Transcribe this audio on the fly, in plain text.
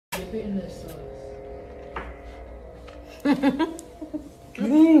Dip it in this sauce.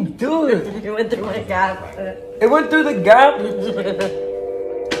 Do it. It went through my gap. It went through the gap.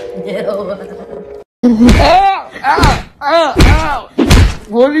 Ew. Ow! Ow! Ow! Ow!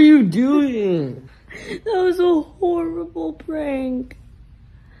 What are you doing? That was a horrible prank.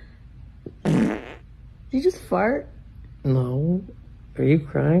 Did you just fart? No. Are you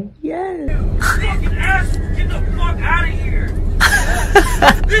crying? Yes. Fucking ass! Get the fuck out of here!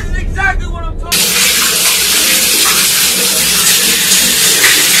 This is exactly what I'm talking about!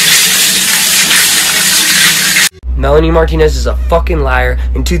 Melanie Martinez is a fucking liar.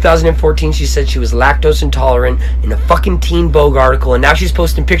 In 2014, she said she was lactose intolerant in a fucking Teen Vogue article, and now she's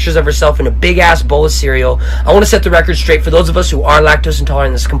posting pictures of herself in a big-ass bowl of cereal. I want to set the record straight. For those of us who are lactose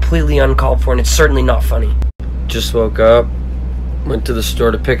intolerant, this is completely uncalled for, and it's certainly not funny. Just woke up. Went to the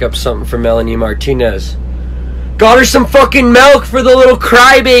store to pick up something for Melanie Martinez. Got her some fucking milk for the little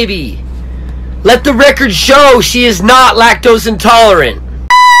crybaby. Let the record show she is not lactose intolerant.